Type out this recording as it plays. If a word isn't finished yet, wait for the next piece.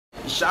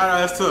Shout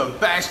outs to the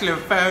Bachelor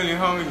family,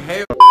 homie.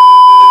 Hey.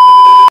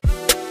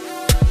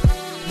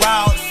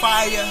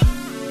 Wildfire.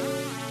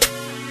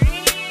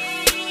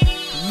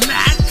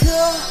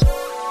 Macca.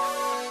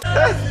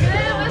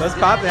 What's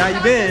poppin'? How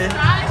you been?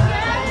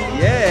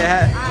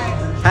 Yeah.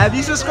 Have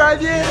you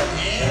subscribed yet?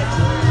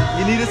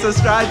 You need to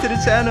subscribe to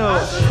the channel.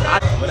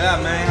 What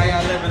up, man? How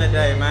y'all living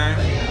today, man?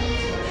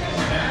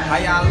 How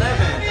y'all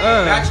living?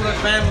 Bachelor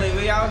family,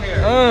 we out here.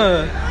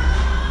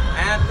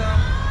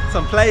 Anthem.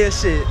 Some player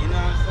shit. You know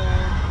what I'm saying?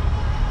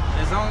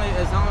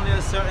 It's only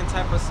a certain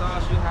type of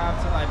sauce you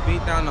have to like beat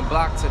down the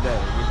block today.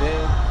 You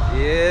did?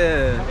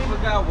 Yeah. Some people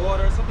got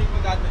water, some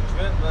people got the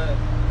drip, but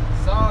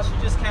sauce, you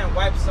just can't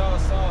wipe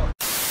sauce off.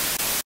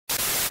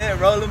 Yeah,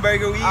 Rolling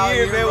Burger, we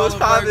here, man. What's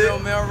poppin'?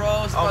 On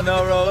Melrose. On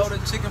Melrose.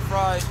 Loaded chicken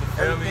fries with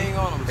everything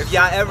on them. If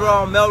y'all ever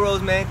on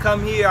Melrose, man,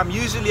 come here. I'm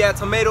usually at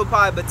Tomato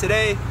Pie, but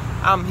today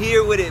I'm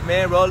here with it,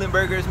 man. Rolling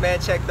Burgers, man.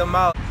 Check them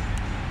out.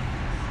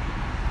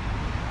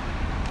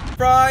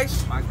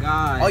 Fries. My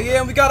God. Oh yeah,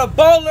 and we got a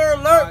bowler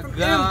alert from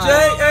God.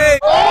 MJ. Hey.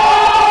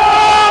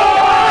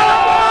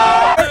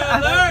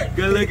 Alert.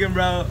 Good looking,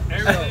 bro.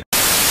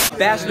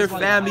 Bachelor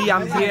family,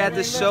 I'm here at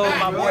the show.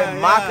 My boy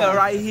Maka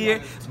right here,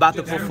 about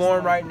to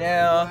perform right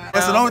now.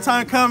 It's a long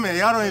time coming.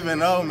 Y'all don't even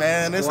know,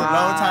 man. It's a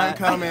long time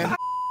coming.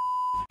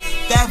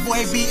 That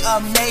boy be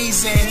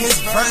amazing. His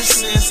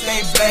verses, they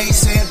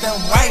blazing. Them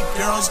white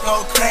girls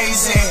go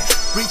crazy.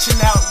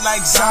 Reaching out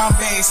like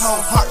zombies.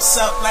 Hold hearts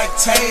up like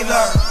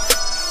Taylor.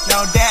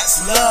 Now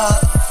that's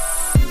love.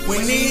 We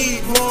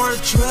need more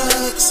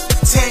drugs.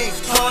 Take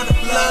all the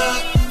blood.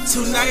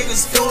 Tonight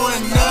is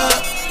going up.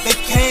 They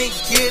can't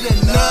get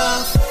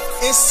enough.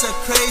 It's a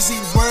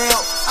crazy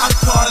world. I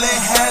call it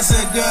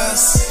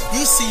hazardous.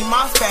 You see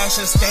my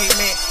fashion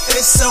statement.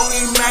 It's so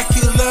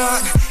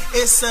immaculate.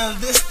 It's a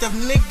list of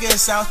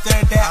niggas out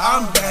there that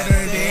I'm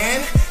better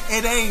than.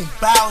 It ain't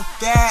about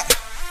that.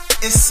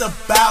 It's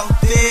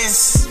about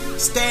this.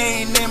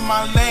 Staying in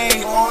my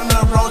lane on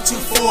the road to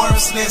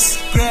Forbes list.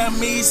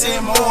 Grammys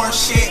and more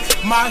shit.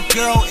 My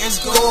girl is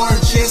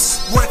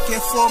gorgeous. Working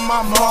for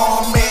my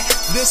moment.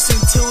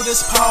 Listen to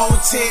this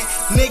potent.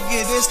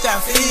 Nigga, this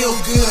that feel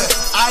good.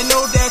 I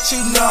know that you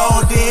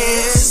know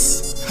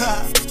this.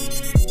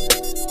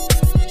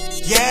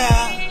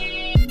 Yeah.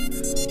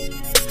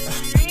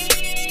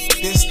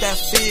 This that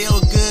feel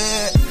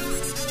good.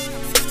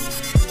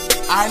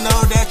 I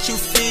know that you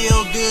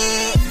feel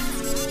good.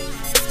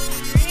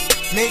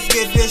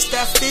 Nigga, this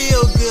that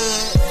feel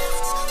good.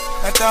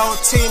 Got the whole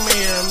team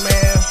here,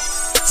 man.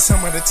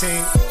 Some of the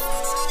team.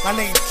 My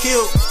nigga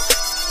cute.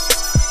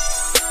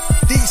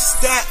 These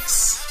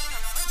stacks.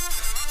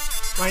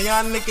 My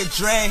young nigga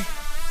Dre.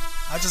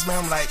 I just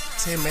met him like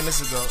 10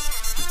 minutes ago.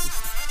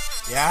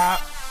 Yeah.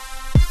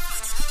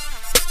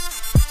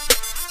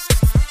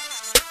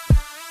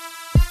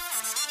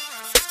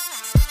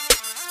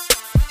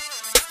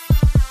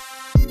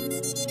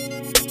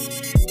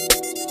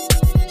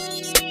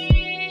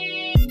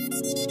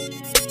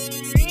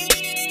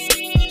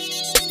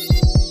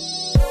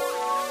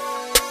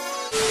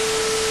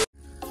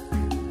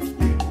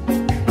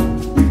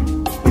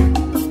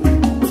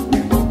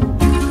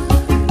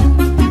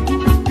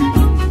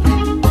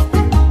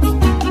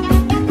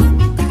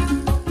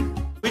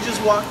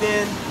 Walked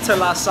in to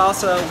La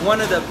Salsa,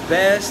 one of the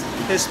best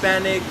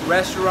Hispanic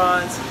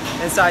restaurants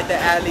inside the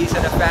alleys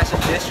in the fashion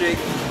district.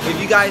 If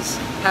you guys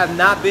have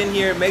not been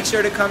here, make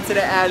sure to come to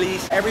the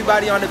alleys.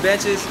 Everybody on the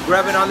benches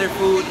grabbing on their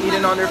food,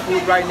 eating on their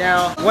food right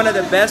now. One of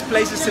the best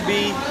places to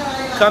be.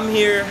 Come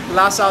here,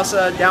 La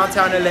Salsa,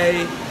 downtown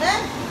LA.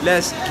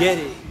 Let's get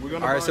it. All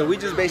right, so we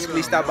just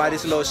basically stopped by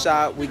this little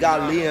shop. We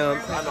got Liam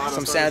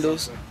some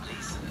sandals.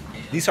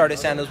 These are the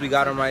sandals we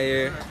got on right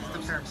here.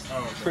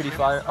 Pretty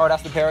fire. Oh,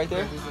 that's the pair right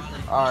there?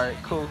 Alright,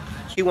 cool.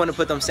 He want to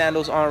put them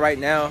sandals on right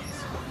now.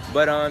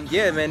 But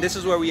yeah, man, this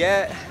is where we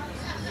at.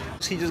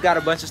 He just got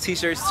a bunch of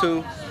t-shirts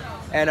too.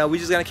 And we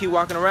just gonna keep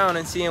walking around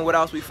and seeing what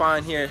else we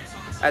find here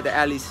at the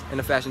alleys in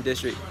the fashion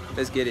district.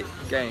 Let's get it,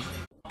 gang.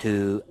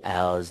 2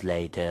 hours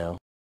later.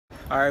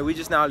 Alright, we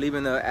just now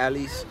leaving the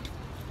alleys,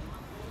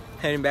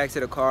 heading back to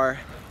the car.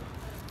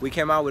 We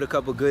came out with a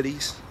couple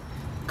goodies,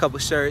 a couple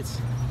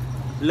shirts.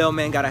 Lil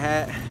man got a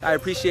hat. I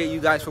appreciate you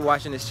guys for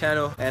watching this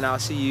channel, and I'll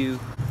see you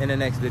in the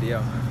next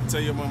video. Tell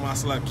your mom I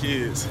slap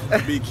kids.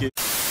 Be kids.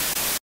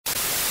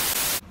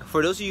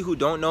 For those of you who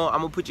don't know,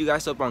 I'm gonna put you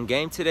guys up on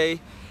game today.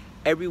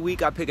 Every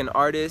week I pick an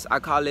artist. I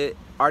call it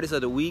Artist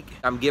of the Week.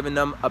 I'm giving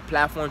them a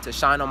platform to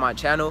shine on my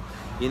channel.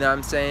 You know what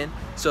I'm saying?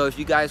 So if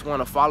you guys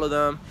want to follow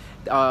them,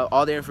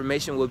 all their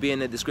information will be in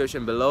the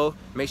description below.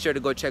 Make sure to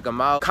go check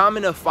them out.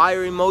 Comment a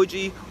fire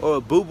emoji or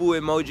a boo-boo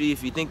emoji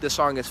if you think the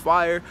song is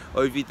fire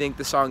or if you think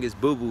the song is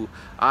boo-boo.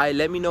 Alright,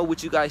 let me know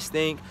what you guys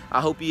think.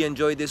 I hope you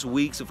enjoyed this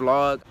week's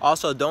vlog.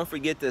 Also, don't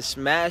forget to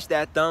smash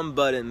that thumb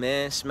button,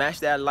 man. Smash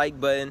that like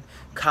button.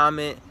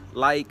 Comment,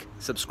 like,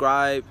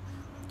 subscribe,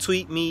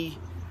 tweet me,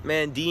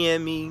 man,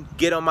 DM me,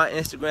 get on my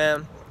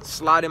Instagram,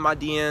 slide in my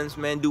DMs,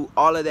 man. Do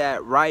all of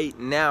that right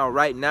now,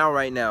 right now,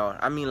 right now.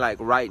 I mean, like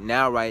right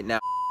now, right now.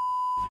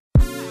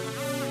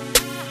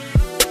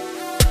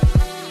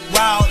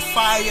 Wild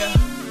fire.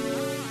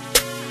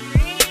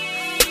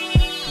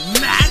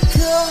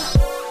 Macca.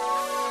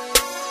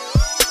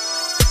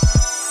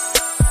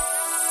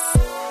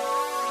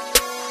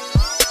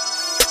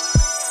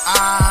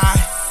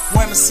 I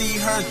wanna see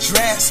her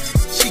dressed.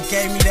 She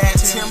gave me that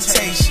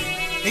temptation.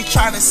 They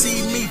try to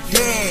see me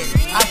dead.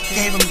 I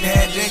gave them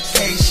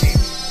dedication.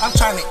 I'm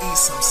trying to eat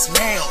some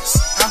smells.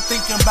 I'm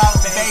thinking about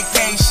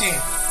vacation.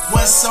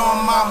 What's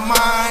on my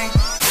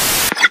mind?